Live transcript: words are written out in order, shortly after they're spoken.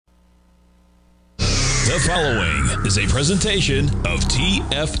The following is a presentation of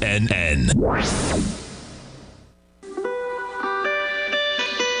TFNN.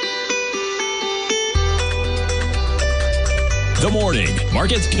 The Morning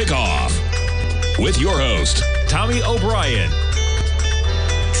Market Kickoff with your host, Tommy O'Brien.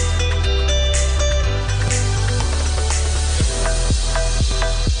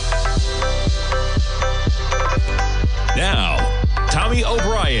 Now, Tommy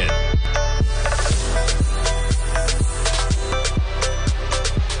O'Brien.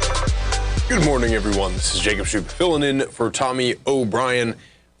 Good morning, everyone. This is Jacob Shoup filling in for Tommy O'Brien. Let's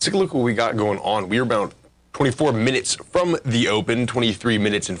take a look at what we got going on. We are about 24 minutes from the open, 23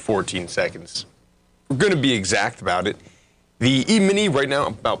 minutes and 14 seconds. We're going to be exact about it. The E-mini right now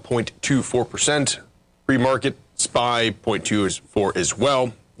about 0.24%. Pre-market SPY 0.24 as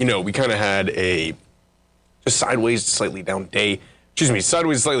well. You know, we kind of had a just sideways, slightly down day.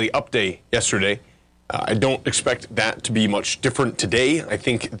 Sideways, slightly up day yesterday. I don't expect that to be much different today. I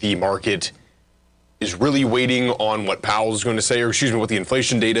think the market is really waiting on what Powell is going to say, or what the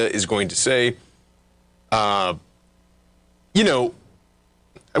inflation data is going to say. You know,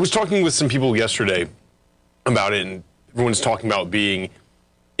 I was talking with some people yesterday about it, and everyone's talking about being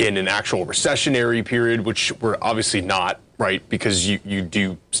in an actual recessionary period, which we're obviously not, right? Because you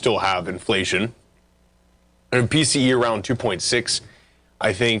do still have inflation. And PCE around 2.6,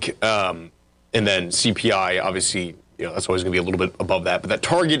 I think, and then CPI, obviously, you know, that's always going to be a little bit above that. But that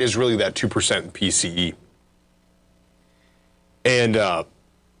target is really that 2% PCE. And,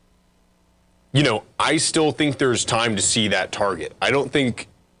 you know, I still think there's time to see that target. I don't think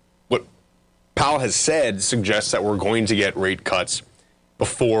what Powell has said suggests that we're going to get rate cuts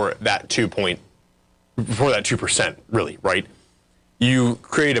before that 2%, really, right? You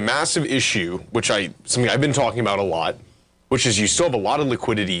create a massive issue, something I've been talking about a lot, which is you still have a lot of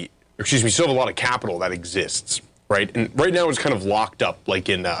liquidity, you still have a lot of capital that exists, right? And right now it's kind of locked up, like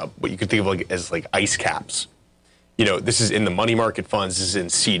in what you could think of as ice caps. You know, this is in the money market funds, this is in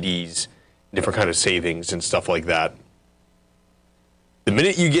CDs, different kind of savings and stuff like that. The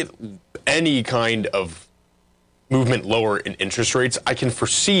minute you get any kind of movement lower in interest rates, I can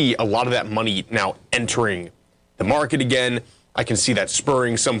foresee a lot of that money now entering the market again. I can see that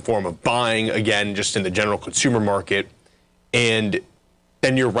spurring some form of buying again, just in the general consumer market. And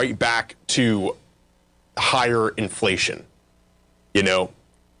then you're right back to higher inflation. You know,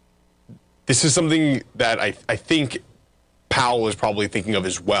 this is something that I think Powell is probably thinking of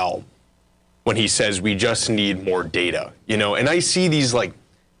as well when he says we just need more data, you know. And I see these like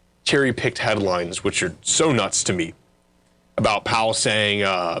cherry-picked headlines, which are so nuts to me, about Powell saying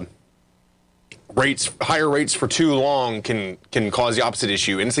higher rates for too long can cause the opposite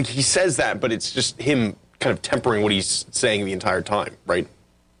issue. And it's like he says that, but it's just him kind of tempering what he's saying the entire time, right?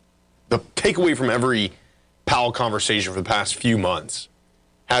 The takeaway from every Powell conversation for the past few months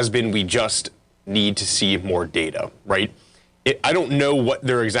has been we just need to see more data, right? I don't know what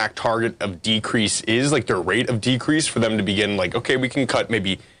their exact target of decrease is, like their rate of decrease, for them to begin like, okay, we can cut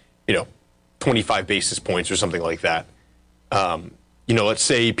maybe, 25 basis points or something like that. Let's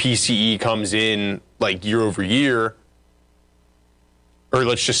say PCE comes in like year over year, or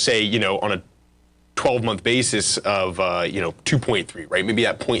let's just say, on a 12-month basis of, 2.3, right? Maybe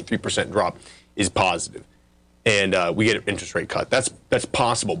that 0.3% drop is positive, and we get an interest rate cut. That's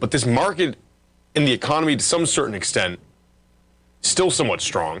possible. But this market and the economy, to some certain extent, still somewhat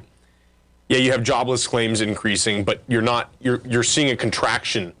strong. Yeah, you have jobless claims increasing, but you're seeing a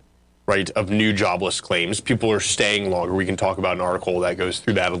contraction, right, of new jobless claims. People are staying longer. We can talk about an article that goes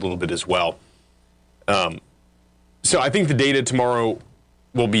through that a little bit as well. So I think the data tomorrow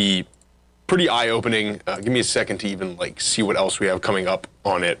will be pretty eye-opening. Give me a second to even see what else we have coming up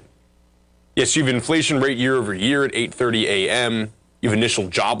on it. Yes, you have inflation rate year over year at 8:30 a.m. You have initial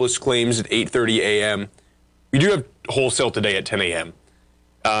jobless claims at 8:30 a.m. We do have wholesale today at 10 a.m.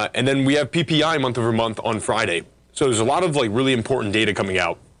 And then we have PPI month over month on Friday. So there's a lot of really important data coming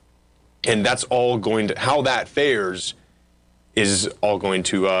out. And that's all going to, how that fares is all going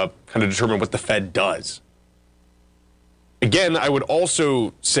to kind of determine what the Fed does. Again, I would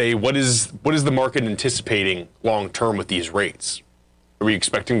also say, what is the market anticipating long term with these rates? Are we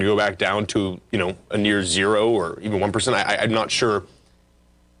expecting to go back down to, a near 0 or even 1%? I'm not sure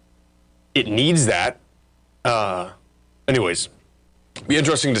it needs that. Anyways, be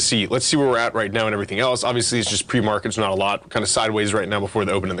interesting to see. Let's see where we're at right now and everything else. Obviously, it's just pre-markets, not a lot. We're kind of sideways right now before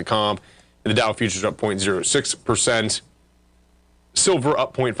the open in the comp. And the Dow futures up 0.06%. Silver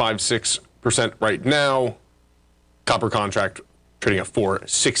up 0.56% right now. Copper contract trading at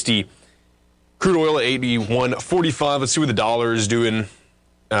 $4.60. Crude oil at $81.45. Let's see what the dollar is doing.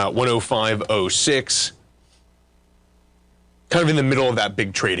 105.06. kind of in the middle of that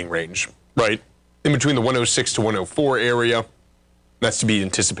big trading range, right? In between the 106 to 104 area. That's to be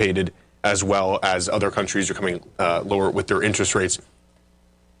anticipated, as well as other countries are coming lower with their interest rates.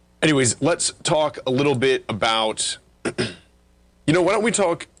 Anyways, let's talk a little bit about, why don't we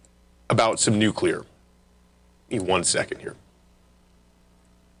talk about some nuclear? Give me 1 second here.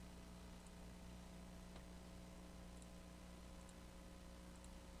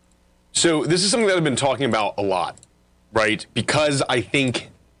 So this is something that I've been talking about a lot, right? Because I think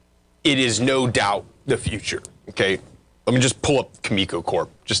it is no doubt the future, okay? Let me just pull up Cameco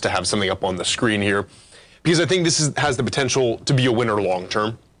Corp just to have something up on the screen here, because I think this has the potential to be a winner long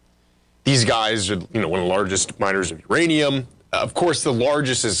term. These guys are, one of the largest miners of uranium. Of course, the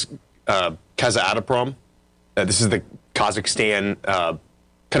largest is Kazatomprom. This is the Kazakhstan kind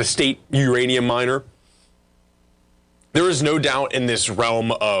of state uranium miner. There is no doubt in this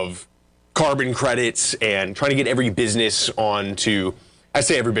realm of carbon credits and trying to get every business onto, I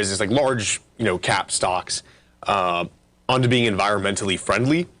say every business, like large, cap stocks, onto being environmentally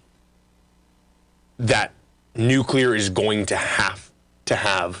friendly, that nuclear is going to have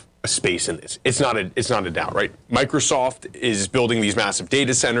a space in this. It's not a doubt, right? Microsoft is building these massive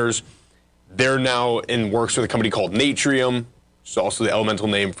data centers. They're now in works with a company called Natrium, which is also the elemental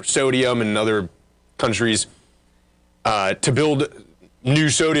name for sodium in other countries, to build new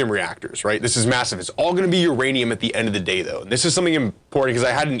sodium reactors, right? This is massive. It's all going to be uranium at the end of the day, though. And this is something important because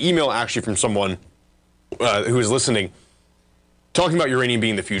I had an email actually from someone who was listening, talking about uranium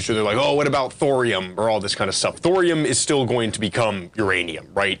being the future. They're like, oh, what about thorium or all this kind of stuff? Thorium is still going to become uranium,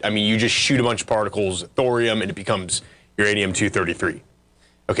 right? I mean, you just shoot a bunch of particles at thorium and it becomes uranium-233.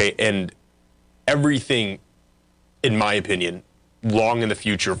 Okay, and everything, in my opinion, long in the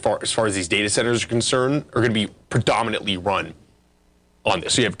future, as far as these data centers are concerned, are going to be predominantly run on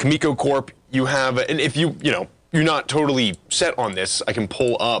this. So you have Cameco Corp, you have, and if you're not totally set on this, I can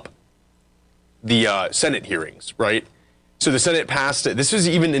pull up the Senate hearings, right? So the Senate passed it. This was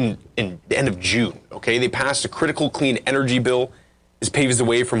even in the end of June, okay? They passed a critical clean energy bill. This paves the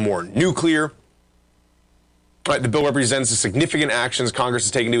way for more nuclear. The bill represents the significant actions Congress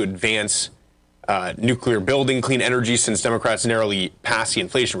has taken to advance nuclear building, clean energy since Democrats narrowly passed the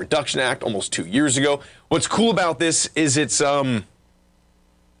Inflation Reduction Act almost 2 years ago. What's cool about this is it's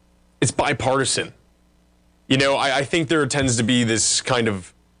bipartisan. I think there tends to be this kind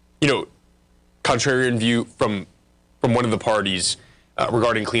of, contrarian view from one of the parties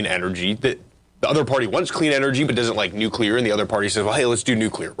regarding clean energy, that the other party wants clean energy but doesn't like nuclear, and the other party says, well, hey, let's do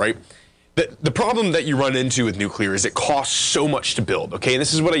nuclear, right? The problem that you run into with nuclear is it costs so much to build, okay? And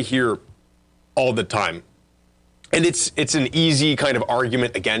this is what I hear all the time. And it's an easy kind of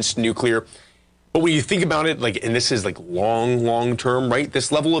argument against nuclear. But when you think about it, and this is long term, right?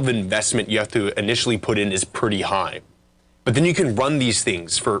 This level of investment you have to initially put in is pretty high. But then you can run these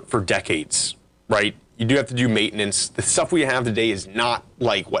things for decades, right? You do have to do maintenance. The stuff we have today is not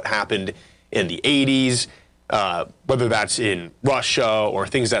like what happened in the 80s, whether that's in Russia or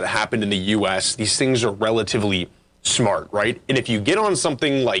things that happened in the US. These things are relatively smart, right? And if you get on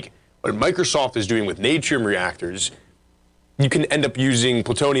something like what Microsoft is doing with Natrium reactors, you can end up using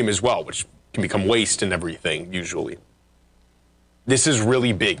plutonium as well, which can become waste and everything, usually. This is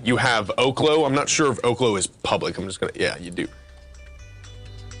really big. You have Oklo. I'm not sure if Oklo is public. I'm just going to, yeah, you do.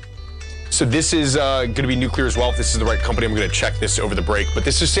 So this is going to be nuclear as well. If this is the right company, I'm going to check this over the break. But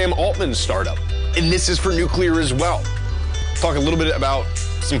this is Sam Altman's startup, and this is for nuclear as well. Talk a little bit about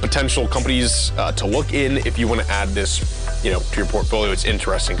some potential companies to look in if you want to add this, to your portfolio. It's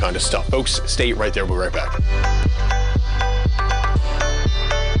interesting kind of stuff. Folks, stay right there. We'll be right back.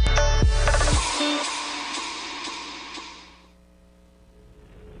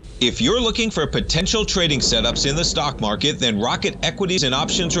 If you're looking for potential trading setups in the stock market, then Rocket Equities and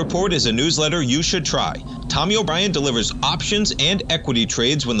Options Report is a newsletter you should try. Tommy O'Brien delivers options and equity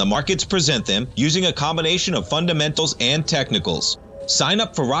trades when the markets present them, using a combination of fundamentals and technicals. Sign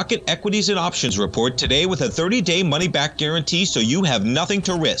up for Rocket Equities and Options Report today with a 30-day money-back guarantee, so you have nothing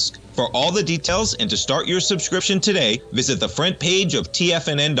to risk. For all the details and to start your subscription today, visit the front page of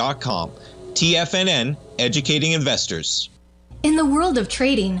TFNN.com. TFNN, educating investors. In the world of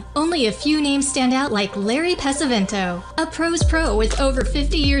trading, only a few names stand out like Larry Pesavento. A pro's pro with over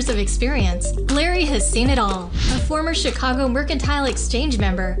 50 years of experience, Larry has seen it all. A former Chicago Mercantile Exchange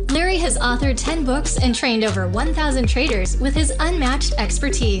member, Larry has authored 10 books and trained over 1,000 traders with his unmatched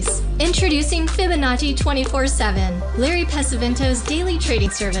expertise. Introducing Fibonacci 24/7, Larry Pesavento's daily trading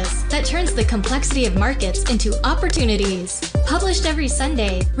service that turns the complexity of markets into opportunities. Published every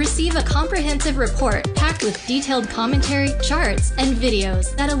Sunday, receive a comprehensive report packed with detailed commentary, charts, and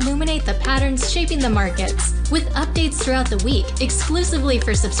videos that illuminate the patterns shaping the markets, with updates throughout the week exclusively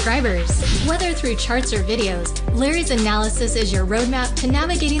for subscribers. Whether through charts or videos, Larry's analysis is your roadmap to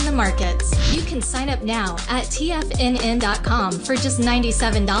navigating the markets. You can sign up now at TFNN.com for just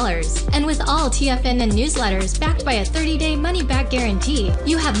 $97. And with all TFNN newsletters backed by a 30-day money-back guarantee,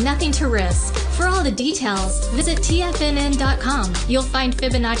 you have nothing to risk. For all the details, visit TFNN.com. You'll find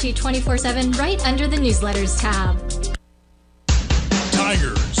Fibonacci 24/7 right under the newsletters tab.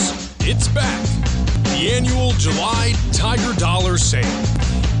 Tigers, it's back. The annual July Tiger Dollar Sale.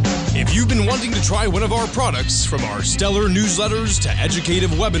 If you've been wanting to try one of our products, from our stellar newsletters to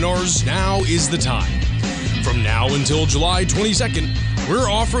educative webinars, now is the time. From now until July 22nd, we're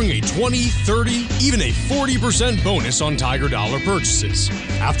offering a 20, 30, even a 40% bonus on Tiger Dollar purchases.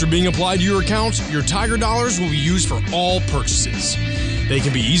 After being applied to your account, your Tiger Dollars will be used for all purchases. They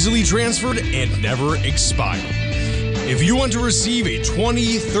can be easily transferred and never expire. If you want to receive a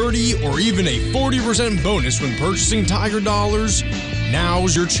 20, 30, or even a 40% bonus when purchasing Tiger Dollars,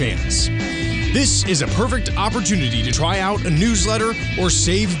 now's your chance. This is a perfect opportunity to try out a newsletter or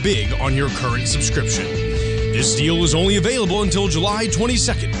save big on your current subscription. This deal is only available until July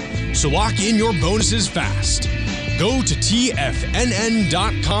 22nd, so lock in your bonuses fast. Go to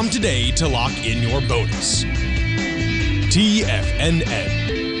TFNN.com today to lock in your bonus.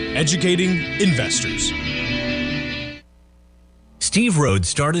 TFNN, educating investors. Steve Rhodes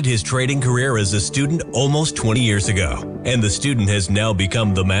started his trading career as a student almost 20 years ago, and the student has now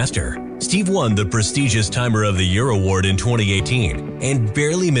become the master. Steve won the prestigious Timer of the Year award in 2018 and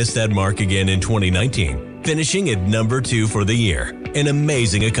barely missed that mark again in 2019, finishing at number 2 for the year. An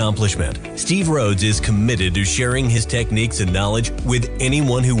amazing accomplishment. Steve Rhodes is committed to sharing his techniques and knowledge with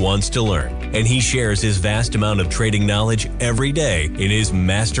anyone who wants to learn, and he shares his vast amount of trading knowledge every day in his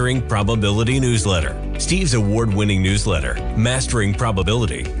Mastering Probability newsletter. Steve's award-winning newsletter, Mastering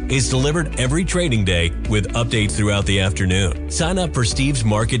Probability, is delivered every trading day with updates throughout the afternoon. Sign up for Steve's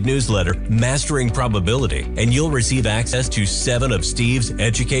market newsletter, Mastering Probability, and you'll receive access to 7 of Steve's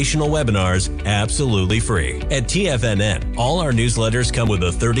educational webinars absolutely free. At TFNN, all our newsletters come with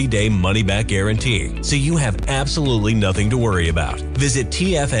a 30-day money-back guarantee, so you have absolutely nothing to worry about. Visit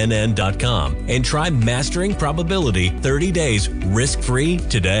TFNN.com and try Mastering Probability 30 days risk-free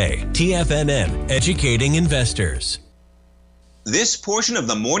today. TFNN, educating investors. This portion of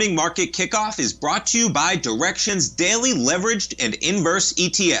the morning market kickoff is brought to you by Direxion's daily leveraged and inverse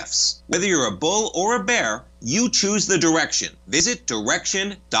ETFs. Whether you're a bull or a bear, you choose the direction. Visit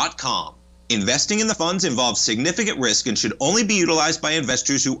Direxion.com. Investing in the funds involves significant risk and should only be utilized by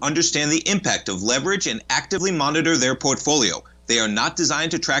investors who understand the impact of leverage and actively monitor their portfolio. They are not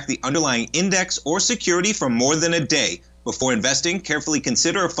designed to track the underlying index or security for more than a day. Before investing, carefully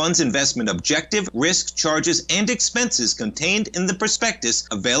consider a fund's investment objective, risk, charges, and expenses contained in the prospectus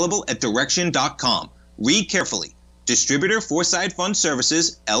available at Direxion.com. Read carefully. Distributor Foreside Fund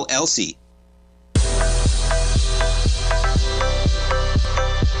Services, LLC.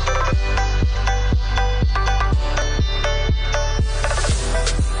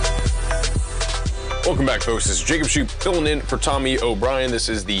 Welcome back, folks. This is Jacob Shoup filling in for Tommy O'Brien. This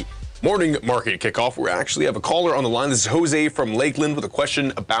is the morning market kickoff. We actually have a caller on the line. This is Jose from Lakeland with a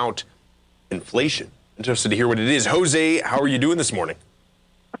question about inflation. Interested to hear what it is. Jose, how are you doing this morning?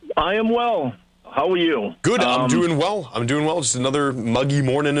 I am well. How are you? Good. I'm doing well. Just another muggy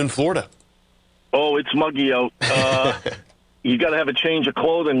morning in Florida. Oh, it's muggy out. You got to have a change of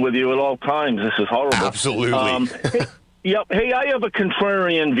clothing with you at all times. This is horrible. Absolutely. Yep. Hey, I have a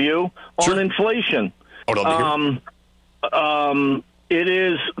contrarian view on inflation. It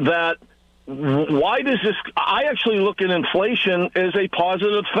is that why does this? I actually look at inflation as a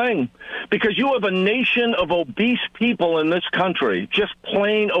positive thing because you have a nation of obese people in this country, just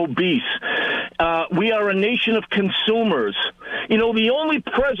plain obese. We are a nation of consumers. You know, the only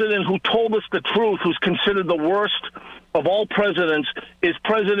president who told us the truth, who's considered the worst of all presidents, is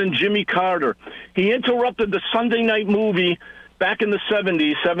President Jimmy Carter. He interrupted the Sunday night movie back in the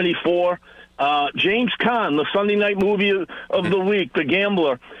 70s, 74. James Caan, the Sunday night movie of the week, The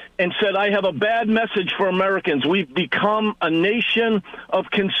Gambler, and said, I have a bad message for Americans. We've become a nation of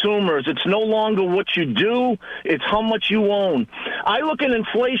consumers. It's no longer what you do, it's how much you own. I look at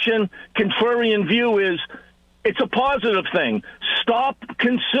inflation, contrarian view is, it's a positive thing. Stop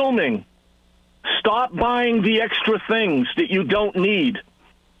consuming. Stop buying the extra things that you don't need.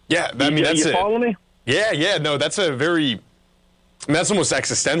 Yeah, I mean, that's you it. Follow me? Yeah, no, that's that's almost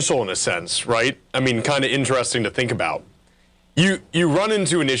existential in a sense, right? I mean, kind of interesting to think about. You run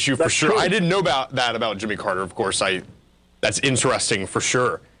into an issue for sure. True. I didn't know about Jimmy Carter, of course. That's interesting for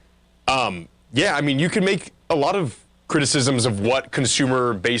sure. Yeah, I mean, you can make a lot of criticisms of what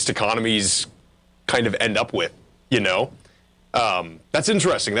consumer-based economies kind of end up with, you know? That's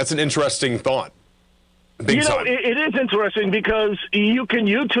interesting. That's an interesting thought. Big time. It is interesting because you can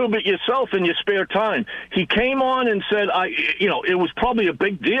YouTube it yourself in your spare time. He came on and said, it was probably a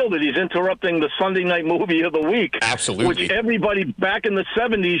big deal that he's interrupting the Sunday night movie of the week. Absolutely. Which everybody back in the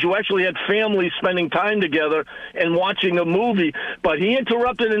 70s, you actually had families spending time together and watching a movie. But he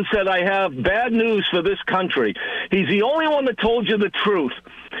interrupted and said, I have bad news for this country. He's the only one that told you the truth.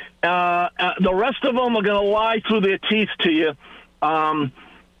 The rest of them are going to lie through their teeth to you.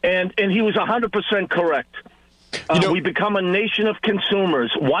 And he was 100% correct. We become a nation of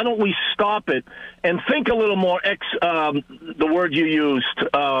consumers. Why don't we stop it and think a little more, the word you used.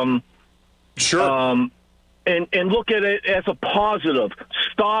 Sure. And look at it as a positive.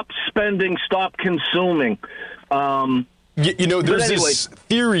 Stop spending, stop consuming. There's this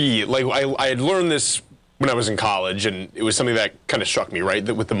theory, like I had learned this when I was in college, and it was something that kind of struck me, right?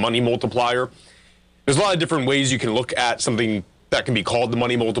 That with the money multiplier, there's a lot of different ways you can look at something that can be called the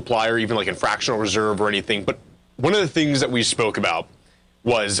money multiplier, even like in fractional reserve or anything. But one of the things that we spoke about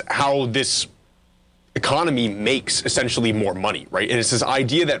was how this economy makes essentially more money, right? And it's this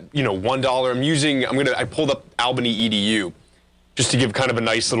idea that, $1, I pulled up Albany EDU just to give kind of a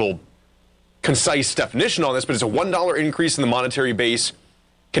nice little concise definition on this, but it's a $1 increase in the monetary base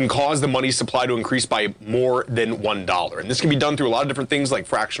can cause the money supply to increase by more than $1. And this can be done through a lot of different things like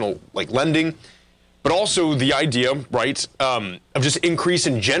fractional, like lending, but also the idea, right, of just increase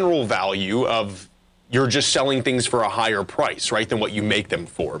in general value of you're just selling things for a higher price, right, than what you make them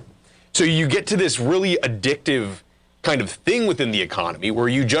for. So you get to this really addictive kind of thing within the economy where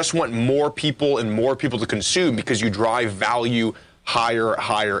you just want more people to consume because you drive value higher,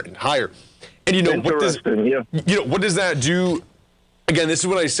 higher, and higher. And what does that do? Again, this is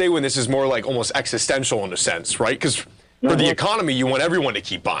what I say when this is more like almost existential in a sense, right? Because for the economy, you want everyone to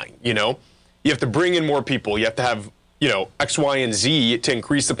keep buying, You have to bring in more people. You have to have, X, Y, and Z to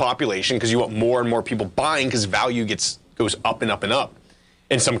increase the population because you want more and more people buying because value goes up and up and up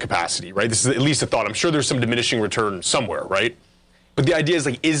in some capacity, right? This is at least a thought. I'm sure there's some diminishing return somewhere, right? But the idea is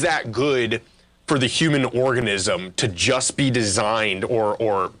is that good for the human organism to just be designed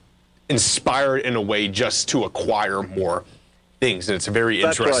or inspired in a way just to acquire more things? And it's a very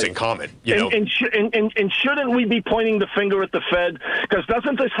interesting comment. And shouldn't we be pointing the finger at the Fed? Because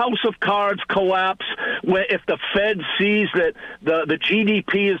doesn't this house of cards collapse where if the Fed sees that the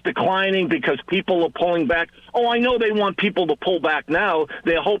GDP is declining because people are pulling back? Oh, I know they want people to pull back now.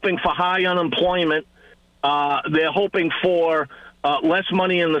 They're hoping for high unemployment. They're hoping for less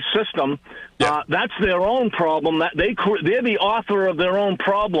money in the system. Yeah. That's their own problem. They're the author of their own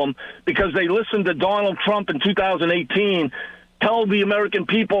problem because they listened to Donald Trump in 2018 tell the American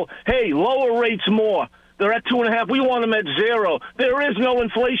people, hey, lower rates more. They're at 2.5. We want them at 0. There is no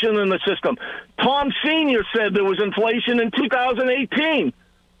inflation in the system. Tom Sr. said there was inflation in 2018.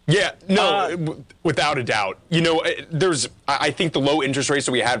 Yeah, no, without a doubt. I think the low interest rates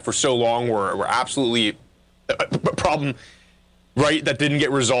that we had for so long were absolutely a problem, right, that didn't get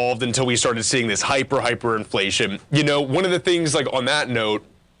resolved until we started seeing this hyper inflation. One of the things, like on that note,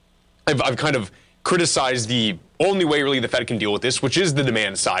 I've kind of criticized the only way really the Fed can deal with this, which is the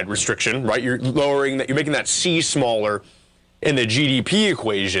demand side restriction, right? You're making that C smaller in the GDP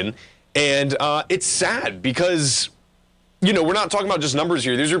equation. And it's sad because, we're not talking about just numbers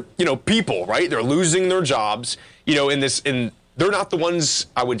here. These are, people, right? They're losing their jobs, and they're not the ones,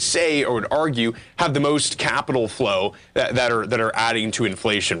 I would say, or would argue, have the most capital flow that are adding to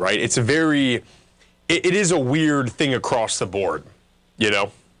inflation, right? It is a weird thing across the board,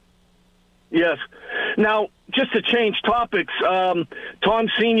 Yes. Now, just to change topics, Tom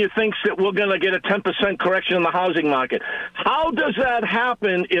Sr. thinks that we're going to get a 10% correction in the housing market. How does that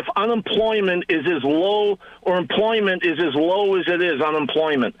happen if unemployment is as low or employment is as low as it is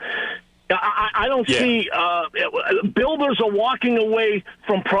unemployment? I don't see builders are walking away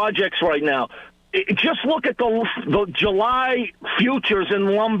from projects right now. Just look at the July futures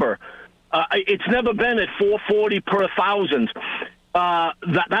in lumber. It's never been at $440 per 1,000.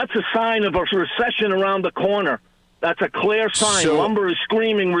 That's a sign of a recession around the corner. That's a clear sign. Lumber is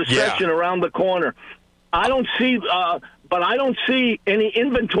screaming recession around the corner. I don't see any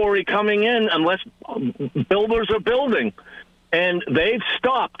inventory coming in unless builders are building, and they've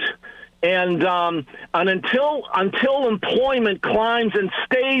stopped. And until employment climbs and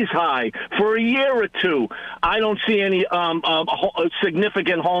stays high for a year or two, I don't see any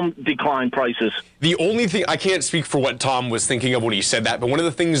significant home decline prices. The only thing, I can't speak for what Tom was thinking of when he said that, but one of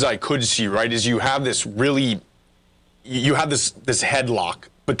the things I could see, right, is you have this headlock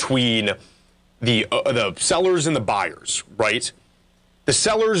between the sellers and the buyers, right? The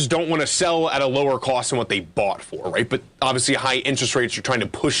sellers don't want to sell at a lower cost than what they bought for, right? But obviously high interest rates are trying to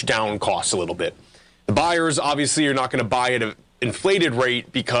push down costs a little bit. The buyers obviously are not going to buy at an inflated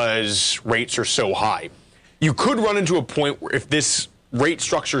rate because rates are so high. You could run into a point where if this rate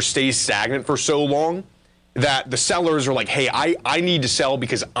structure stays stagnant for so long that the sellers are like, hey, I need to sell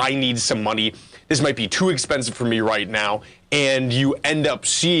because I need some money. This might be too expensive for me right now. And you end up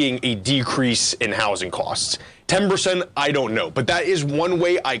seeing a decrease in housing costs. 10%, I don't know. But that is one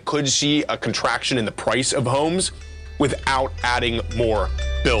way I could see a contraction in the price of homes without adding more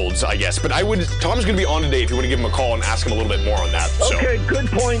builds, I guess. But Tom's going to be on today if you want to give him a call and ask him a little bit more on that. Okay, good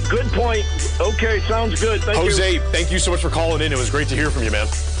point. Okay, sounds good. Thank you. Jose, thank you so much for calling in. It was great to hear from you, man.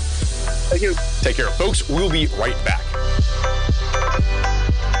 Thank you. Take care. Folks, we'll be right back.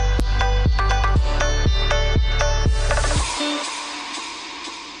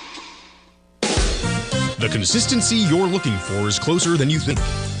 The consistency you're looking for is closer than you think.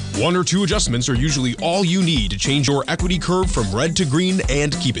 One or two adjustments are usually all you need to change your equity curve from red to green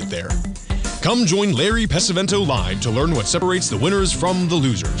and keep it there. Come join Larry Pesavento live to learn what separates the winners from the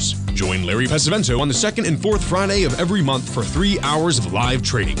losers. Join Larry Pesavento on the second and fourth Friday of every month for 3 hours of live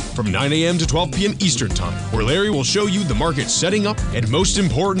trading from 9 a.m. to 12 p.m. Eastern Time, where Larry will show you the market setting up and, most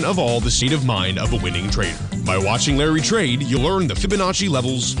important of all, the state of mind of a winning trader. By watching Larry trade, you'll learn the Fibonacci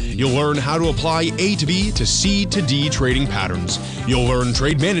levels, you'll learn how to apply A to B to C to D trading patterns, you'll learn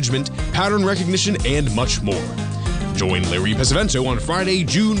trade management, pattern recognition, and much more. Join Larry Pesavento on Friday,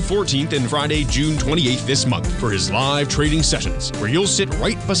 June 14th and Friday, June 28th this month for his live trading sessions, where you'll sit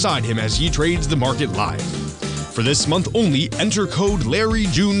right beside him as he trades the market live. For this month only, enter code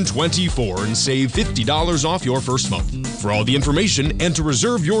LarryJune24 and save $50 off your first month. For all the information and to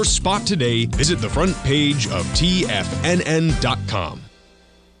reserve your spot today, visit the front page of TFNN.com.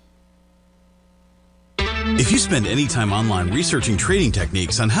 If you spend any time online researching trading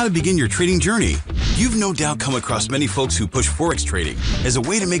techniques on how to begin your trading journey, you've no doubt come across many folks who push Forex trading as a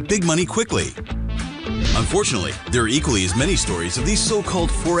way to make big money quickly. Unfortunately, there are equally as many stories of these so-called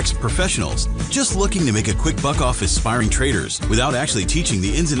Forex professionals just looking to make a quick buck off aspiring traders without actually teaching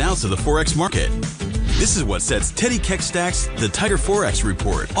the ins and outs of the Forex market. This is what sets Teddy Keckstack's The Tiger Forex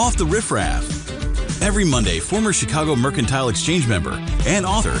Report off the riffraff. Every Monday, former Chicago Mercantile Exchange member and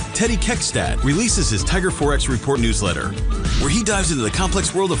author Teddy Keckstack releases his Tiger Forex Report newsletter, where he dives into the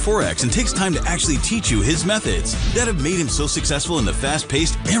complex world of Forex and takes time to actually teach you his methods that have made him so successful in the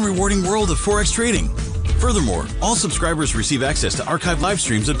fast-paced and rewarding world of Forex trading. Furthermore, all subscribers receive access to archived live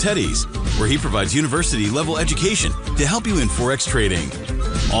streams of Teddy's, where he provides university-level education to help you in Forex trading.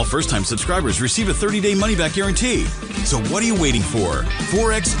 All first-time subscribers receive a 30-day money-back guarantee. So what are you waiting for?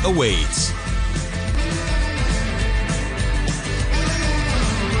 Forex awaits.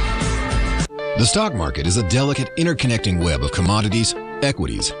 The stock market is a delicate, interconnecting web of commodities,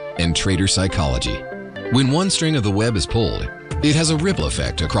 equities, and trader psychology. When one string of the web is pulled, it has a ripple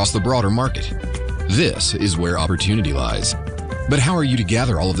effect across the broader market. This is where opportunity lies. But how are you to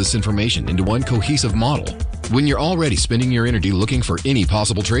gather all of this information into one cohesive model when you're already spending your energy looking for any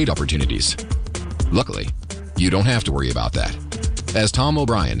possible trade opportunities? Luckily, you don't have to worry about that, as Tom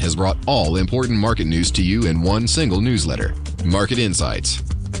O'Brien has brought all important market news to you in one single newsletter, Market Insights.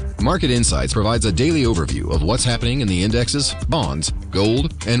 Market Insights provides a daily overview of what's happening in the indexes, bonds,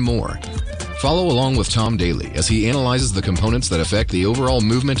 gold, and more. Follow along with Tom daily as he analyzes the components that affect the overall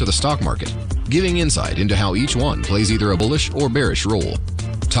movement of the stock market, giving insight into how each one plays either a bullish or bearish role.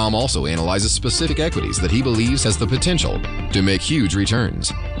 Tom also analyzes specific equities that he believes has the potential to make huge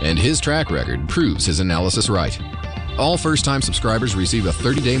returns, and his track record proves his analysis right. All first-time subscribers receive a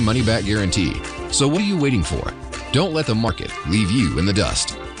 30-day money-back guarantee. So what are you waiting for? Don't let the market leave you in the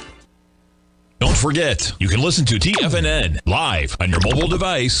dust. Don't forget, you can listen to TFNN live on your mobile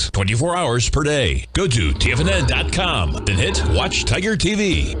device 24 hours per day. Go to TFNN.com, then hit Watch Tiger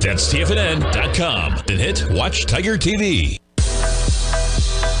TV. That's TFNN.com, then hit Watch Tiger TV.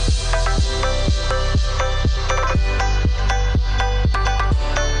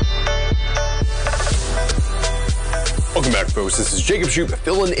 Welcome back, folks. This is Jacob Shoup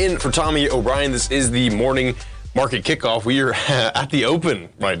filling in for Tommy O'Brien. This is the morning market kickoff. We are at the open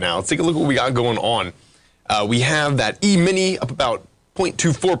right now. Let's take a look at what we got going on. We have that E-mini up about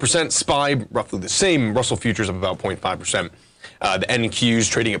 0.24%, SPY roughly the same, Russell futures up about 0.5%. The NQs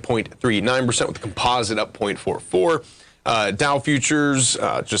trading at 0.39% with the composite up 0.44. Dow futures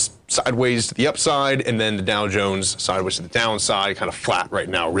just sideways to the upside, and then the Dow Jones sideways to the downside, kind of flat right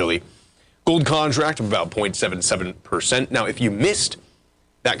now, really. Gold contract of about 0.77%. Now, if you missed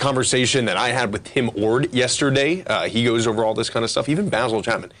that conversation that I had with Tim Ord yesterday, he goes over all this kind of stuff, even Basil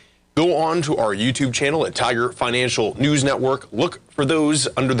Chapman. Go on to our YouTube channel at Tiger Financial News Network. Look for those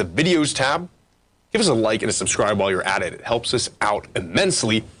under the videos tab. Give us a like and a subscribe while you're at it. It helps us out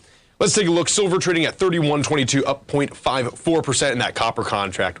immensely. Let's take a look. Silver trading at 31.22, up 0.54% in that copper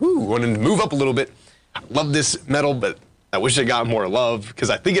contract. Woo, wanting to move up a little bit. I love this metal, but I wish it got more love because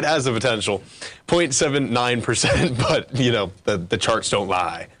I think it has the potential. 0.79%, but, you know, the charts don't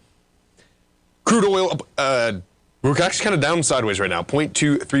lie. Crude oil, we're actually kind of down sideways right now.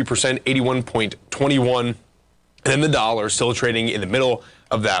 0.23%, 81.21. And then the dollar still trading in the middle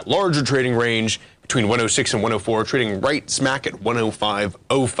of that larger trading range between 106 and 104, trading right smack at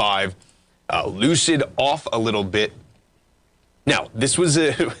 105.05. Lucid off a little bit. Now, this was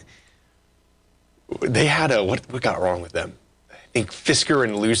they had what got wrong with them? I think Fisker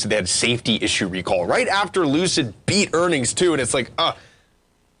and Lucid, they had safety issue recall right after Lucid beat earnings too, and it's like,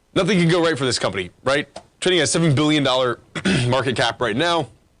 nothing can go right for this company, right? Trading at $7 billion market cap right now,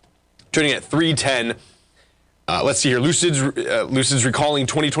 trading at 310. Let's see here. Lucid's recalling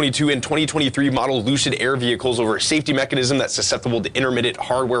 2022 and 2023 model Lucid Air vehicles over a safety mechanism that's susceptible to intermittent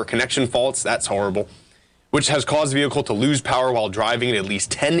hardware connection faults. That's horrible. Which has caused the vehicle to lose power while driving in at least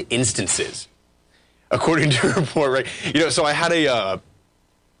 10 instances, according to a report. Right? You know, so I had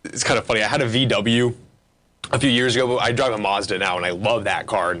it's kind of funny. I had a VW a few years ago. But I drive a Mazda now, and I love that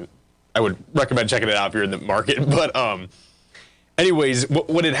car. And I would recommend checking it out if you're in the market. But anyways,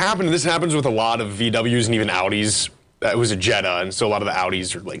 what had happened, and this happens with a lot of VWs and even Audis. It was a Jetta, and so a lot of the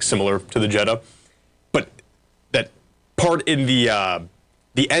Audis are like similar to the Jetta. But that part in the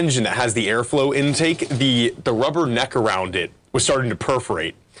engine that has the airflow intake, the rubber neck around it was starting to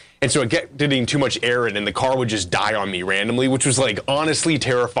perforate. And so it kept getting too much air in, and the car would just die on me randomly, which was like honestly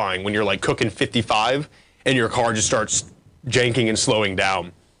terrifying when you're like cooking 55 and your car just starts janking and slowing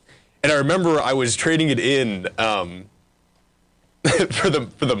down. And I remember I was trading it in for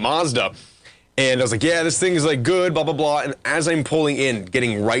the Mazda, and I was like, yeah, this thing is like good, blah, blah, blah. And as I'm pulling in,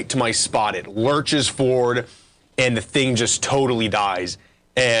 getting right to my spot, it lurches forward, and the thing just totally dies.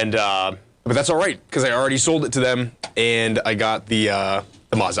 And but that's all right, because I already sold it to them, and I got the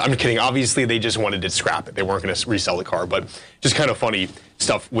Mazda. I'm kidding. Obviously, they just wanted to scrap it. They weren't going to resell the car, but just kind of funny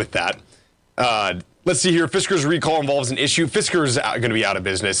stuff with that. Let's see here. Fisker's recall involves an issue. Fisker's going to be out of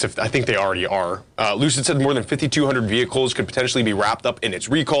business. I think they already are. Lucid said more than 5,200 vehicles could potentially be wrapped up in its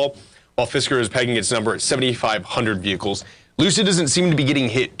recall, while Fisker is pegging its number at 7,500 vehicles. Lucid doesn't seem to be getting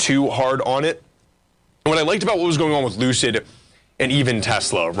hit too hard on it. And what I liked about what was going on with Lucid and even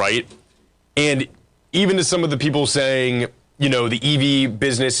Tesla, right? And even to some of the people saying, you know, the EV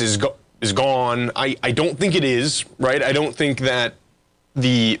business is gone, I don't think it is, right? I don't think that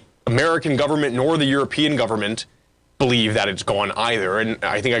the American government nor the European government believe that it's gone either. And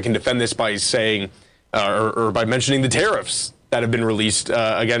I think I can defend this by saying, or by mentioning the tariffs that have been released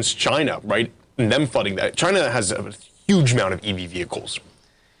against China, right? And them flooding that. China has a huge amount of EV vehicles.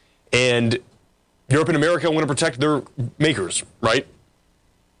 And Europe and America want to protect their makers, right?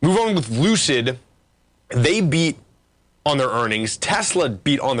 Move on with Lucid. They beat on their earnings. Tesla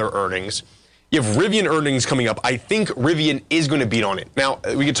beat on their earnings. You have Rivian earnings coming up. I think Rivian is going to beat on it. Now,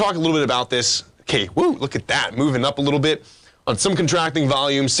 we can talk a little bit about this. Okay, woo, look at that. Moving up a little bit on some contracting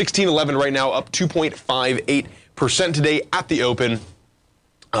volume. 1611 right now, up 2.58% today at the open.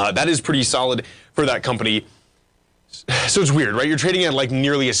 That is pretty solid for that company. So it's weird, right? You're trading at like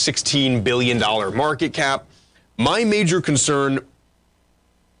nearly a $16 billion market cap. My major concern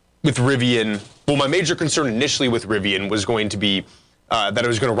with Rivian, well, my major concern initially with Rivian was going to be that it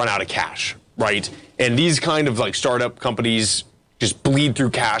was going to run out of cash, right? And these kind of like startup companies just bleed through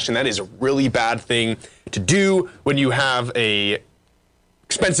cash, and that is a really bad thing to do when you have a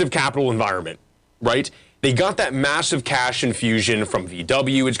expensive capital environment, right? They got that massive cash infusion from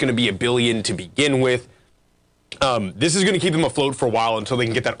VW. It's going to be $1 billion to begin with. This is going to keep them afloat for a while until they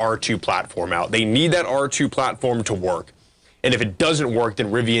can get that R2 platform out. They need that R2 platform to work. And if it doesn't work,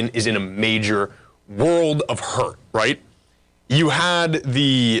 then Rivian is in a major world of hurt, right? You had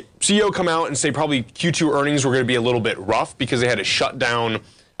the CEO come out and say probably Q2 earnings were going to be a little bit rough because they had to shut down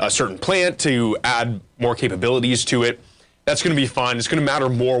a certain plant to add more capabilities to it. That's going to be fine. It's going to matter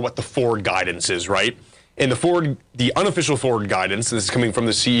more what the forward guidance is, right? And the unofficial forward guidance, this is coming from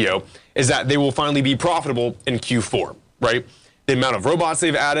the CEO, is that they will finally be profitable in Q4, right? The amount of robots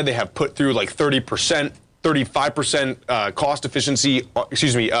they've added, they have put through like 30% 35% cost efficiency,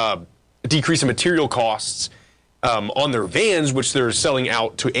 decrease in material costs on their vans, which they're selling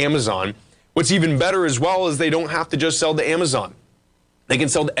out to Amazon. What's even better as well is they don't have to just sell to Amazon. They can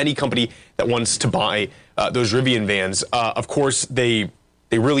sell to any company that wants to buy those Rivian vans. Of course, they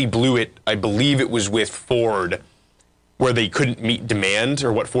really blew it. I believe it was with Ford, where they couldn't meet demand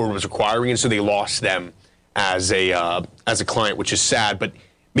or what Ford was requiring, and so they lost them as a client, which is sad. But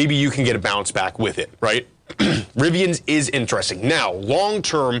maybe you can get a bounce back with it, right? Rivian's is interesting. Now, long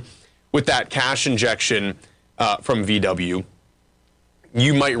term, with that cash injection from VW,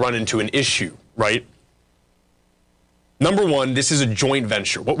 you might run into an issue, right? Number one, this is a joint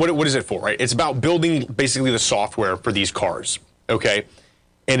venture. What is it for, right? It's about building basically the software for these cars, okay?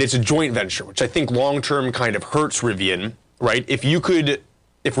 And it's a joint venture, which I think long-term kind of hurts Rivian, right? If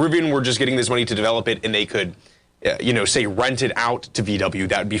Rivian were just getting this money to develop it and they could, say rent it out to VW,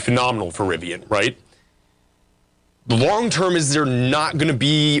 that would be phenomenal for Rivian, right? The long-term is they're not going to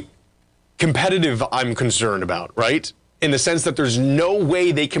be competitive, I'm concerned about, right? In the sense that there's no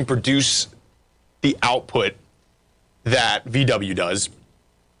way they can produce the output that VW does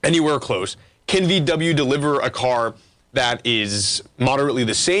anywhere close. Can VW deliver a car that is moderately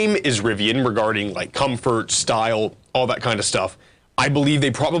the same as Rivian regarding like comfort, style, all that kind of stuff? I believe they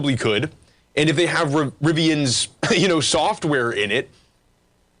probably could. And if they have Rivian's, software in it,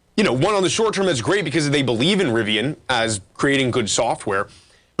 one on the short term, that's great because they believe in Rivian as creating good software.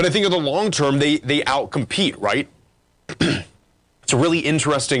 But I think in the long term, they outcompete, right? It's a really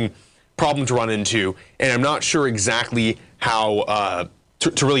interesting problem to run into, and I'm not sure exactly how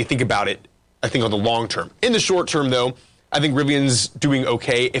to really think about it, I think, on the long term. In the short term, though, I think Rivian's doing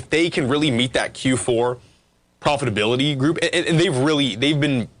okay. If they can really meet that Q4 profitability group, and they've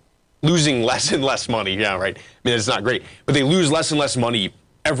been losing less and less money, yeah, right? I mean, it's not great, but they lose less and less money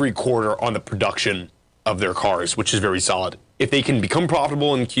every quarter on the production of their cars, which is very solid. If they can become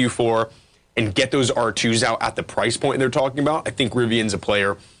profitable in Q4 and get those R2s out at the price point they're talking about, I think Rivian's a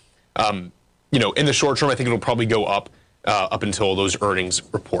player. In the short term, I think it'll probably go up until those earnings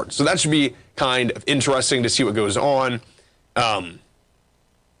report. So that should be kind of interesting to see what goes on.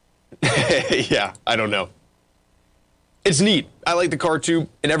 Yeah, I don't know. It's neat. I like the car too,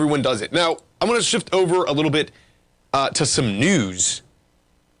 and everyone does it. Now, I'm going to shift over a little bit to some news,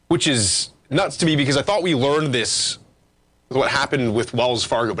 which is nuts to me because I thought we learned this, what happened with Wells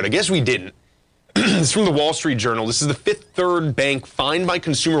Fargo, but I guess we didn't. This is from the Wall Street Journal. This is the Fifth Third Bank fined by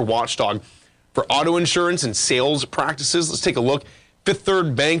Consumer Watchdog for auto insurance and sales practices. Let's take a look. Fifth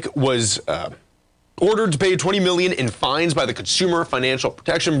Third Bank was ordered to pay $20 million in fines by the Consumer Financial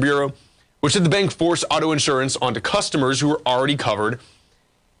Protection Bureau, which said the bank forced auto insurance onto customers who were already covered.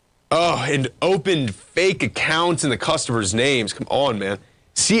 And opened fake accounts in the customers' names. Come on, man.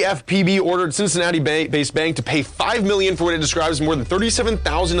 CFPB ordered Cincinnati-based bank to pay $5 million for what it describes as more than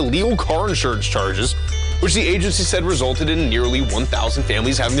 37,000 illegal car insurance charges, which the agency said resulted in nearly 1,000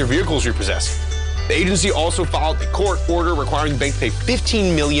 families having their vehicles repossessed. The agency also filed a court order requiring the bank to pay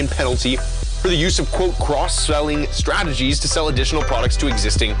 $15 million penalty for the use of, quote, cross-selling strategies to sell additional products to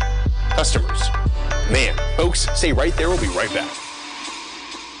existing customers. Man, folks, stay right there. We'll be right back.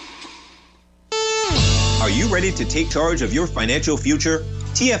 Are you ready to take charge of your financial future?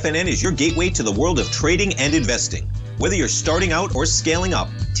 TFNN is your gateway to the world of trading and investing. Whether you're starting out or scaling up,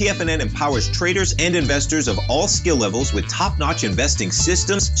 TFNN empowers traders and investors of all skill levels with top-notch investing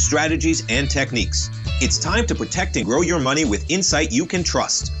systems, strategies, and techniques. It's time to protect and grow your money with insight you can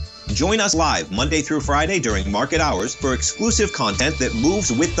trust. Join us live Monday through Friday during market hours for exclusive content that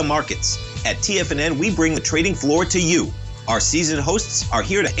moves with the markets. At TFNN, we bring the trading floor to you. Our seasoned hosts are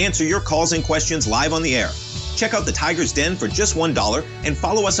here to answer your calls and questions live on the air. Check out the Tiger's Den for just $1 and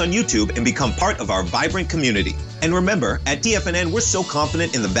follow us on YouTube and become part of our vibrant community. And remember, at TFNN, we're so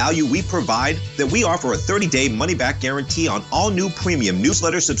confident in the value we provide that we offer a 30-day money-back guarantee on all new premium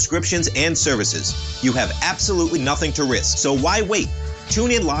newsletter subscriptions and services. You have absolutely nothing to risk, so why wait?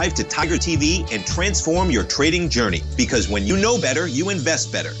 Tune in live to Tiger TV and transform your trading journey, because when you know better, you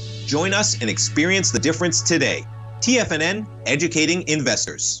invest better. Join us and experience the difference today. TFNN, educating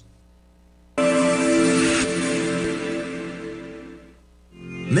investors.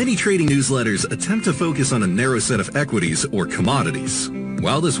 Many trading newsletters attempt to focus on a narrow set of equities or commodities.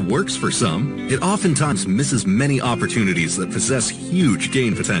 While this works for some, it oftentimes misses many opportunities that possess huge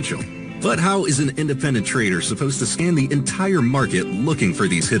gain potential. But how is an independent trader supposed to scan the entire market looking for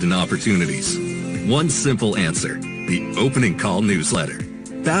these hidden opportunities? One simple answer: the opening call newsletter.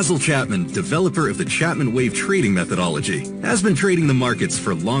 Basil Chapman, developer of the Chapman Wave trading methodology, has been trading the markets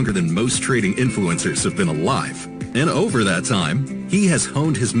for longer than most trading influencers have been alive. And over that time, He has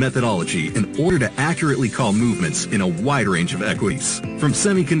honed his methodology in order to accurately call movements in a wide range of equities, from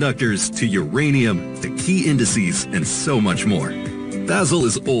semiconductors to uranium to key indices and so much more. Basil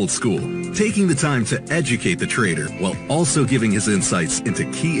is old school, taking the time to educate the trader while also giving his insights into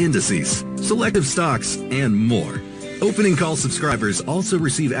key indices, selective stocks, and more. Opening call subscribers also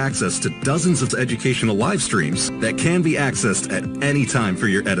receive access to dozens of educational live streams that can be accessed at any time for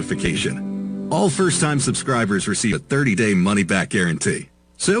your edification. All first-time subscribers receive a 30-day money-back guarantee.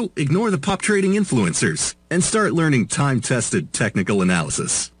 So ignore the pop trading influencers and start learning time-tested technical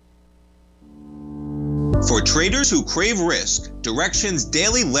analysis. For traders who crave risk, Direxion's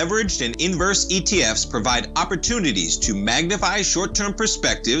daily leveraged and inverse ETFs provide opportunities to magnify short-term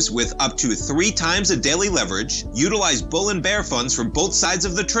perspectives with up to 3 times a daily leverage, utilize bull and bear funds from both sides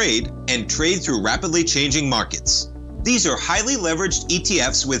of the trade, and trade through rapidly changing markets. These are highly leveraged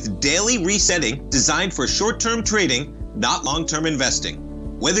ETFs with daily resetting designed for short-term trading, not long-term investing.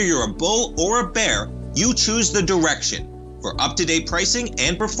 Whether you're a bull or a bear, you choose the Direxion. For up-to-date pricing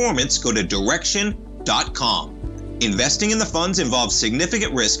and performance, go to Direxion.com. Investing in the funds involves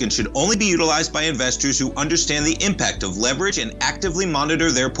significant risk and should only be utilized by investors who understand the impact of leverage and actively monitor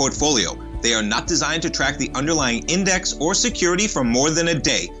their portfolio. They are not designed to track the underlying index or security for more than a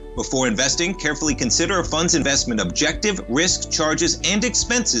day. Before investing, carefully consider a fund's investment objective, risk, charges, and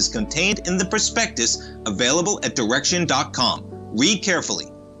expenses contained in the prospectus available at Direxion.com. Read carefully.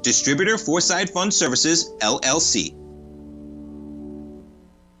 Distributor Foreside Fund Services, LLC.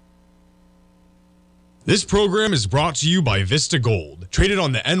 This program is brought to you by Vista Gold, traded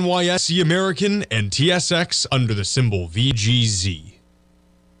on the NYSE American and TSX under the symbol VGZ.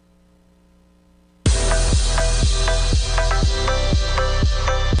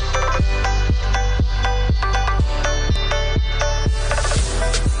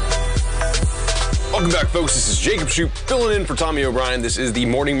 Welcome back, folks. This is Jacob Shoup filling in for Tommy O'Brien. This is the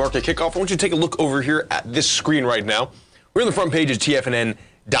Morning Market Kickoff. I want you to take a look over here at this screen right now. We're on the front page of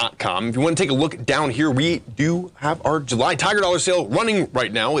TFNN.com. If you want to take a look down here, we do have our July Tiger Dollar sale running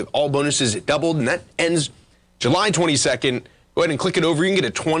right now with all bonuses doubled, and that ends July 22nd. Go ahead and click it over. You can get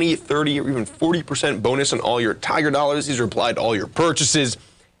a 20, 30, or even 40% bonus on all your Tiger Dollars. These are applied to all your purchases,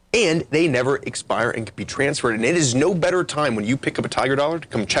 and they never expire and can be transferred. And it is no better time when you pick up a Tiger Dollar to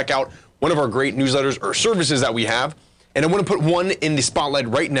come check out one of our great newsletters or services that we have. And I want to put one in the spotlight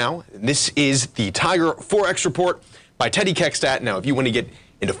right now. This is the Tiger Forex Report by Teddy Keckstat. Now, if you want to get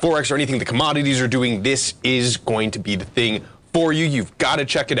into Forex or anything the commodities are doing, this is going to be the thing for you. You've got to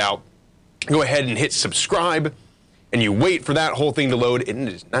check it out. Go ahead and hit subscribe, and you wait for that whole thing to load. And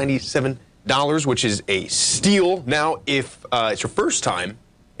it is $97, which is a steal. Now, if it's your first time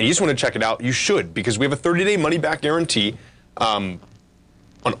and you just want to check it out, you should, because we have a 30-day money-back guarantee on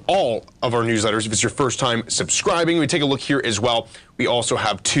all of our newsletters. If it's your first time subscribing, we take a look here as well. We also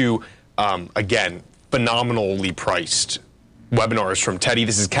have 2, again, phenomenally priced webinars from Teddy.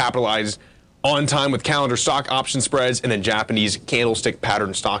 This is capitalized on time with calendar stock option spreads and then Japanese candlestick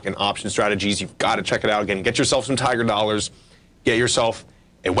pattern stock and option strategies. You've got to check it out. Again, get yourself some Tiger Dollars, get yourself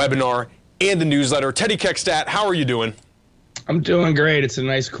a webinar and the newsletter. Teddy Keckstat, how are you doing? I'm doing great. It's a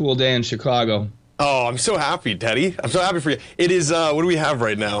nice, cool day in Chicago. Oh, I'm so happy, Teddy. I'm so happy for you. It is, what do we have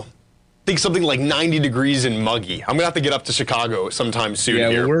right now? I think something like 90 degrees and muggy. I'm going to have to get up to Chicago sometime soon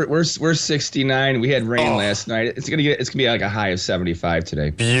here. Yeah, we're 69. We had rain last night. It's going to be like a high of 75 today.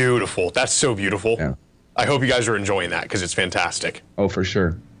 Beautiful. That's so beautiful. Yeah. I hope you guys are enjoying that because it's fantastic. Oh, for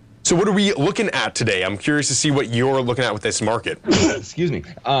sure. So what are we looking at today? I'm curious to see what you're looking at with this market. Excuse me.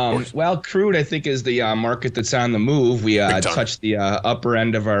 Well, crude, I think, is the market that's on the move. We touched the upper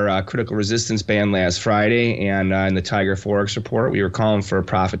end of our critical resistance band last Friday, and in the Tiger Forex Report, we were calling for a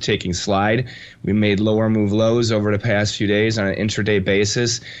profit-taking slide. We made lower move lows over the past few days on an intraday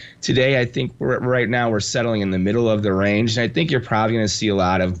basis. Today, I think right now we're settling in the middle of the range, and I think you're probably going to see a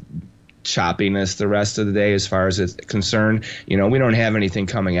lot of choppiness the rest of the day as far as it's concerned. You know, we don't have anything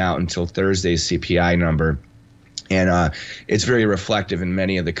coming out until Thursday's CPI number. And it's very reflective in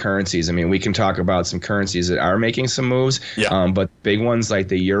many of the currencies. I mean, we can talk about some currencies that are making some moves, but big ones like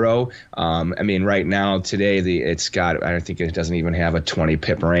the euro, I mean, right now, today, it's got, I think it doesn't even have a 20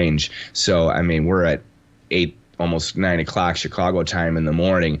 pip range. So, I mean, we're at 8, almost 9 o'clock Chicago time in the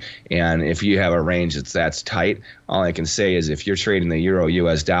morning. And if you have a range that's tight, all I can say is if you're trading the euro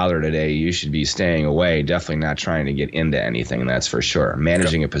US dollar today, you should be staying away, definitely not trying to get into anything, that's for sure.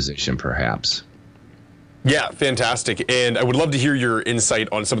 Managing a position, perhaps. Yeah, fantastic. And I would love to hear your insight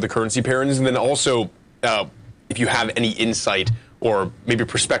on some of the currency pairings, and then also if you have any insight or maybe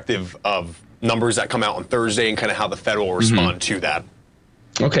perspective of numbers that come out on Thursday and kind of how the Fed will respond to that.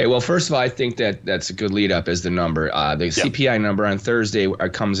 Okay, well, first of all, I think that's a good lead up as the number. The CPI number on Thursday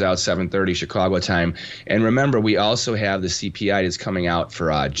comes out 7:30 Chicago time. And remember, we also have the CPI that's coming out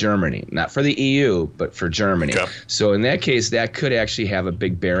for Germany, not for the EU, but for Germany. Okay. So in that case, that could actually have a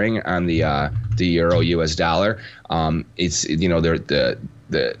big bearing on the euro US dollar. It's,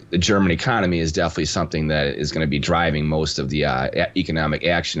 the German economy is definitely something that is going to be driving most of the economic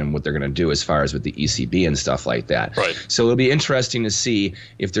action and what they're going to do as far as with the ECB and stuff like that. Right. So it'll be interesting to see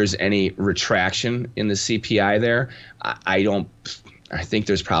if there's any retraction in the CPI there. I think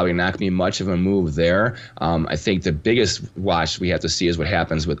there's probably not going to be much of a move there. I think the biggest watch we have to see is what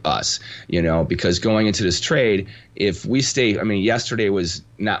happens with us, because going into this trade, if we stay, yesterday was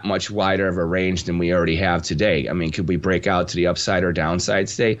not much wider of a range than we already have today. Could we break out to the upside or downside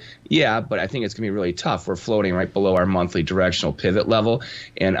today? Yeah, but I think it's going to be really tough. We're floating right below our monthly directional pivot level.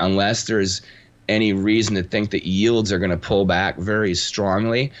 And unless there's any reason to think that yields are going to pull back very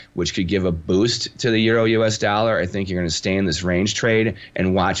strongly, which could give a boost to the euro US dollar, I think you're going to stay in this range trade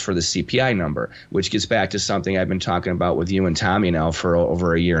and watch for the CPI number, which gets back to something I've been talking about with you and Tommy now for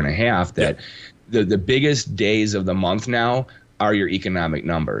over a year and a half, that the biggest days of the month now are your economic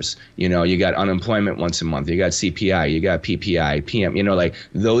numbers. You got unemployment once a month, you got CPI, you got PPI, PM, like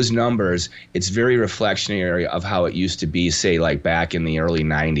those numbers, it's very reflectionary of how it used to be, say, like back in the early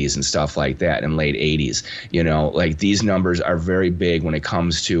 90s and stuff like that, and late 80s. Like these numbers are very big when it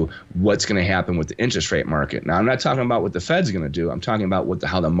comes to what's going to happen with the interest rate market. Now, I'm not talking about what the Fed's going to do. I'm talking about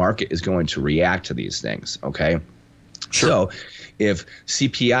how the market is going to react to these things, okay? Sure. So if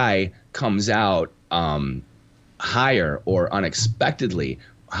CPI comes out higher or unexpectedly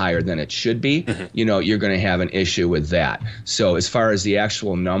higher than it should be, you're going to have an issue with that. So as far as the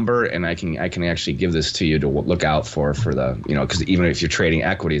actual number, and I can actually give this to you to look out for the, because even if you're trading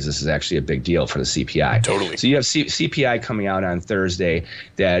equities, this is actually a big deal for the CPI. Totally. So you have CPI coming out on Thursday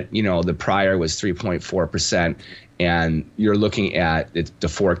that, the prior was 3.4%. And you're looking at the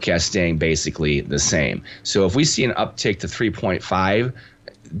forecast staying basically the same. So if we see an uptick to 3.5,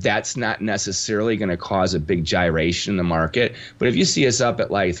 that's not necessarily going to cause a big gyration in the market. But if you see us up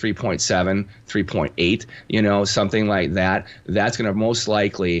at like 3.7, 3.8, something like that, that's going to most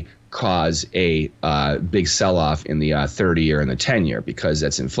likely cause a big sell-off in the 30-year and the 10-year, because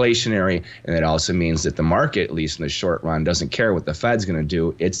that's inflationary, and it also means that the market, at least in the short run, doesn't care what the Fed's going to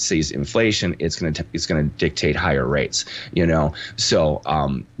do. It sees inflation. It's going to dictate higher rates. So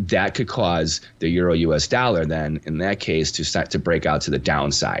that could cause the euro US dollar then, in that case, to start to break out to the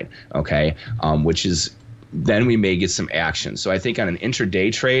downside. Okay, which is. Then we may get some action. So I think on an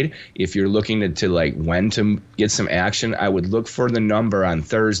intraday trade, if you're looking to like when to get some action, I would look for the number on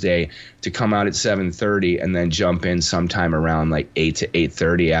Thursday to come out at 7:30 and then jump in sometime around like 8 to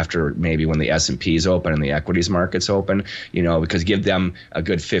 8:30 after maybe when the S&P's open and the equities market's open, because give them a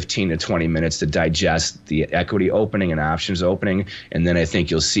good 15 to 20 minutes to digest the equity opening and options opening. And then I think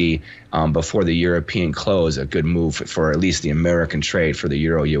you'll see before the European close a good move for at least the American trade for the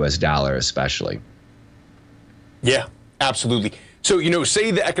euro US dollar especially. Yeah, absolutely. So, say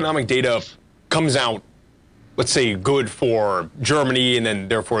the economic data comes out, let's say, good for Germany and then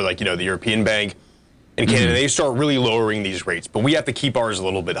therefore, like, the European Bank and Canada, they start really lowering these rates, but we have to keep ours a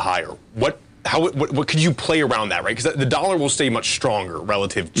little bit higher. What could you play around that, right? Because the dollar will stay much stronger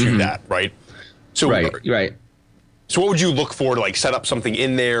relative to that, right? So, right. So what would you look for to, like, set up something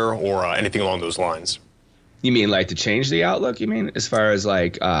in there or anything along those lines? You mean like to change the outlook? You mean as far as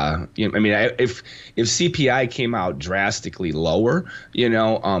like, if CPI came out drastically lower,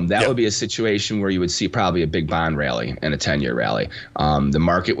 that would be a situation where you would see probably a big bond rally and a 10-year rally. The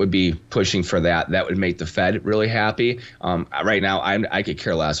market would be pushing for that. That would make the Fed really happy. Right now, I could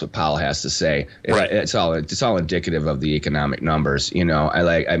care less what Powell has to say. Right. It's all indicative of the economic numbers.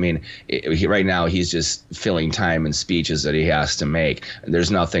 Right now he's just filling time and speeches that he has to make.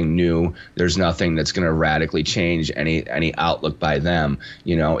 There's nothing new. There's nothing that's going to radically change any outlook by them.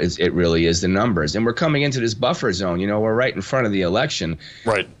 It really is the numbers, and we're coming into this buffer zone. We're right in front of the election.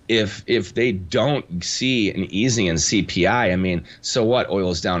 Right. If they don't see an easing in CPI, so what?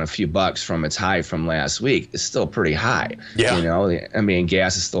 Oil's down a few bucks from its high from last week. It's still pretty high. Yeah.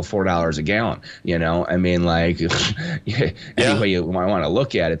 Gas is still $4 a gallon. Any way you want to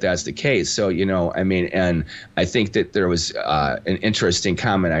look at it, that's the case. So and I think that there was an interesting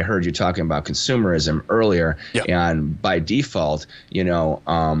comment. I heard you talking about consumerism earlier, and by default,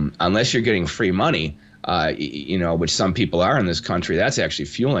 unless you're getting free money, which some people are in this country, that's actually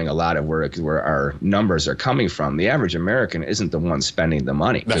fueling a lot of where our numbers are coming from. The average American isn't the one spending the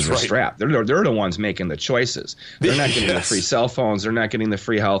money because they're strapped. They're the ones making the choices. They're not getting the free cell phones. They're not getting the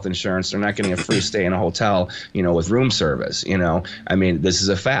free health insurance. They're not getting a free stay in a hotel, with room service. I mean, this is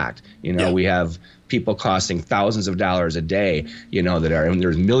a fact. We have people costing thousands of dollars a day, and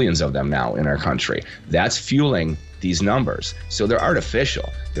there's millions of them now in our country. That's fueling these numbers. So they're artificial.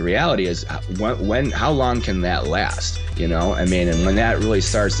 The reality is, how long can that last? And when that really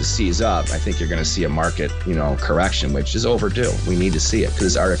starts to seize up, I think you're going to see a market, correction, which is overdue. We need to see it because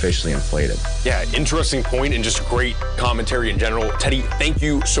it's artificially inflated. Yeah, interesting point and just great commentary in general. Teddy, thank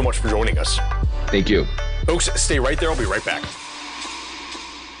you so much for joining us. Thank you. Folks, stay right there. I'll be right back.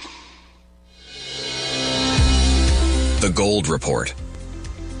 The Gold Report.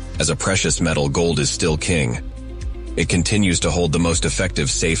 As a precious metal, gold is still king. It continues to hold the most effective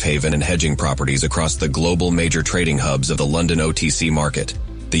safe haven and hedging properties across the global major trading hubs of the London OTC market,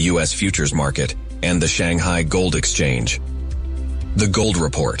 the U.S. futures market, and the Shanghai Gold Exchange. The Gold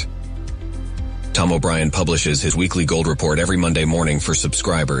Report. Tom O'Brien publishes his weekly Gold Report every Monday morning for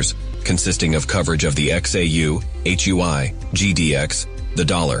subscribers, consisting of coverage of the XAU, HUI, GDX, the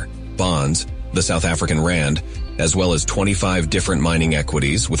dollar, bonds, the South African rand, as well as 25 different mining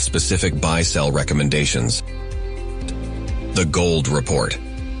equities with specific buy-sell recommendations. The Gold Report.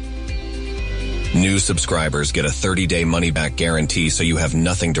 New subscribers get a 30-day money-back guarantee so you have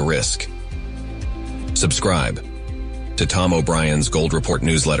nothing to risk. Subscribe to Tom O'Brien's Gold Report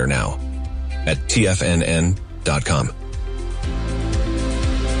newsletter now at TFNN.com.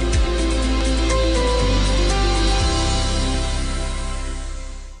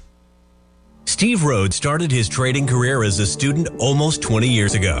 Steve Rhodes started his trading career as a student almost 20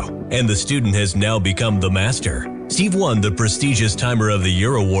 years ago, and the student has now become the master. Steve won the prestigious Timer of the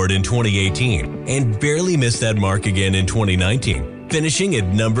Year award in 2018 and barely missed that mark again in 2019, finishing at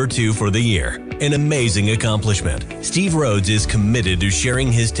number 2 for the year. An amazing accomplishment. Steve Rhodes is committed to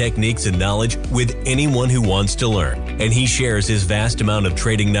sharing his techniques and knowledge with anyone who wants to learn, and he shares his vast amount of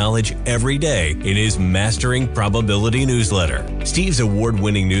trading knowledge every day in his Mastering Probability newsletter. Steve's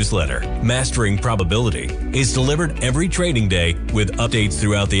award-winning newsletter, Mastering Probability, is delivered every trading day with updates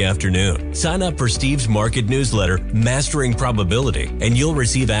throughout the afternoon. Sign up for Steve's market newsletter, Mastering Probability, and you'll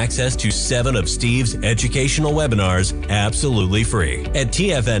receive access to 7 of Steve's educational webinars absolutely free. At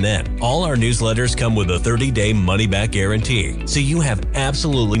TFNN, all our newsletters come with a 30-day money-back guarantee, so you have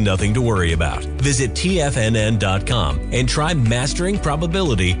absolutely nothing to worry about. Visit TFNN.com and try Mastering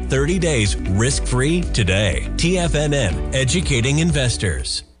Probability 30 days risk-free today. TFNN, educating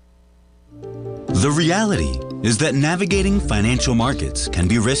investors. The reality is that navigating financial markets can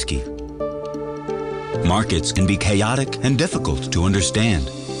be risky. Markets can be chaotic and difficult to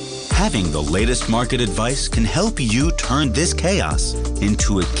understand. Having the latest market advice can help you turn this chaos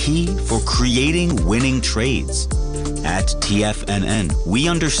into a key for creating winning trades. At TFNN, we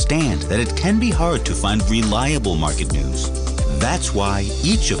understand that it can be hard to find reliable market news. That's why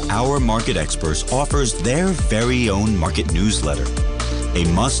each of our market experts offers their very own market newsletter, a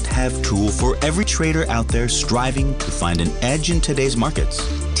must-have tool for every trader out there striving to find an edge in today's markets.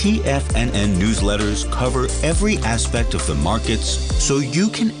 TFNN newsletters cover every aspect of the markets so you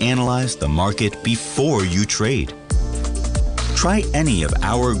can analyze the market before you trade. Try any of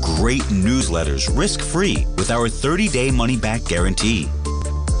our great newsletters risk-free with our 30-day money-back guarantee.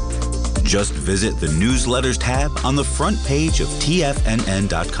 Just visit the Newsletters tab on the front page of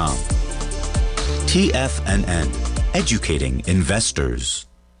TFNN.com. TFNN, educating investors.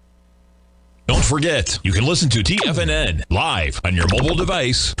 Don't forget, you can listen to TFNN live on your mobile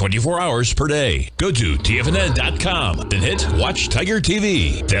device 24 hours per day. Go to TFNN.com, then hit Watch Tiger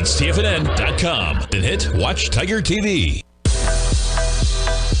TV. That's TFNN.com, then hit Watch Tiger TV.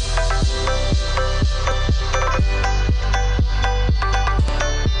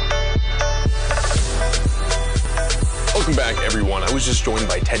 Welcome back, everyone. I was just joined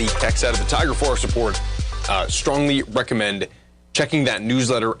by Teddy Kex out of the Tiger Forex Report. Strongly recommend checking that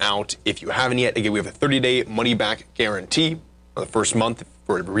newsletter out if you haven't yet. Again, we have a 30-day money-back guarantee on the first month. If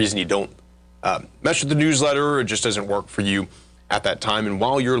for whatever reason you don't mesh with the newsletter or it just doesn't work for you at that time. And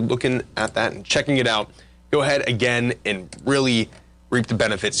while you're looking at that and checking it out, go ahead again and really reap the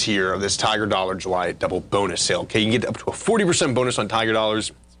benefits here of this Tiger Dollar July double bonus sale. Okay, you can get up to a 40% bonus on Tiger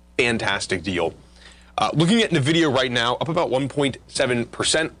Dollars. Fantastic deal. Looking at NVIDIA right now, up about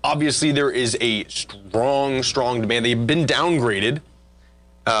 1.7%. Obviously, there is a strong demand. They've been downgraded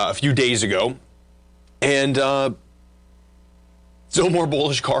a few days ago. And still more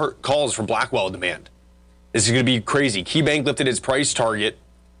bullish calls for Blackwell demand. This is going to be crazy. KeyBank lifted its price target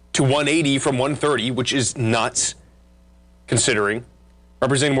to to 180 from 130, which is nuts, considering,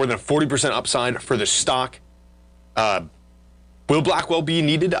 representing more than a 40% upside for the stock. Will Blackwell be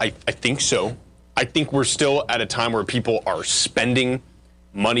needed? I think so. I think we're still at a time where people are spending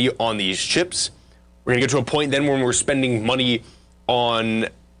money on these chips. We're going to get to a point then when we're spending money on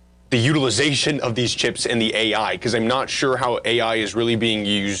the utilization of these chips and the AI, because I'm not sure how AI is really being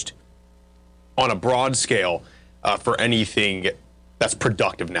used on a broad scale for anything that's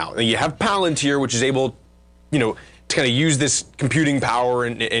productive now. And you have Palantir, which is able, to kind of use this computing power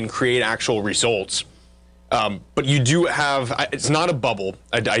and create actual results. But you do have, it's not a bubble.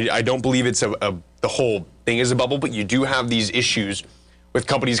 I don't believe it's the whole thing is a bubble, but you do have these issues with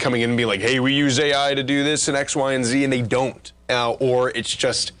companies coming in and being like, hey, we use AI to do this and X, Y, and Z, and they don't. Or it's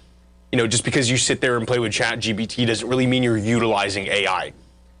just, just because you sit there and play with ChatGPT doesn't really mean you're utilizing AI.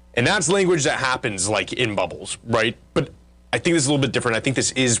 And that's language that happens like in bubbles, right? But I think this is a little bit different. I think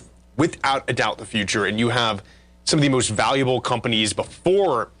this is without a doubt the future. And you have some of the most valuable companies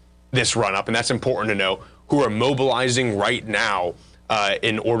before this run up, and that's important to know, who are mobilizing right now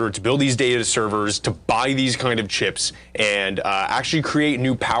in order to build these data servers, to buy these kind of chips, and actually create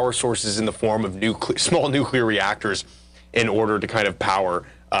new power sources in the form of small nuclear reactors in order to kind of power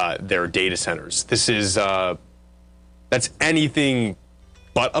their data centers. This is, that's anything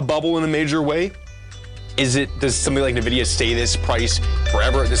but a bubble in a major way. Does something like NVIDIA stay this price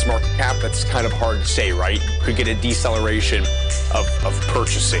forever at this market cap? That's kind of hard to say, right? Could get a deceleration of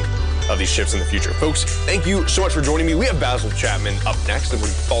purchasing of these chips in the future. Folks, thank you so much for joining me. We have Basil Chapman up next, and we're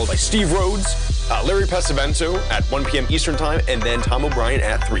followed by Steve Rhodes, Larry Pesavento at 1 p.m. Eastern Time, and then Tom O'Brien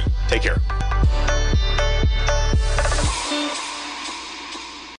at 3. Take care.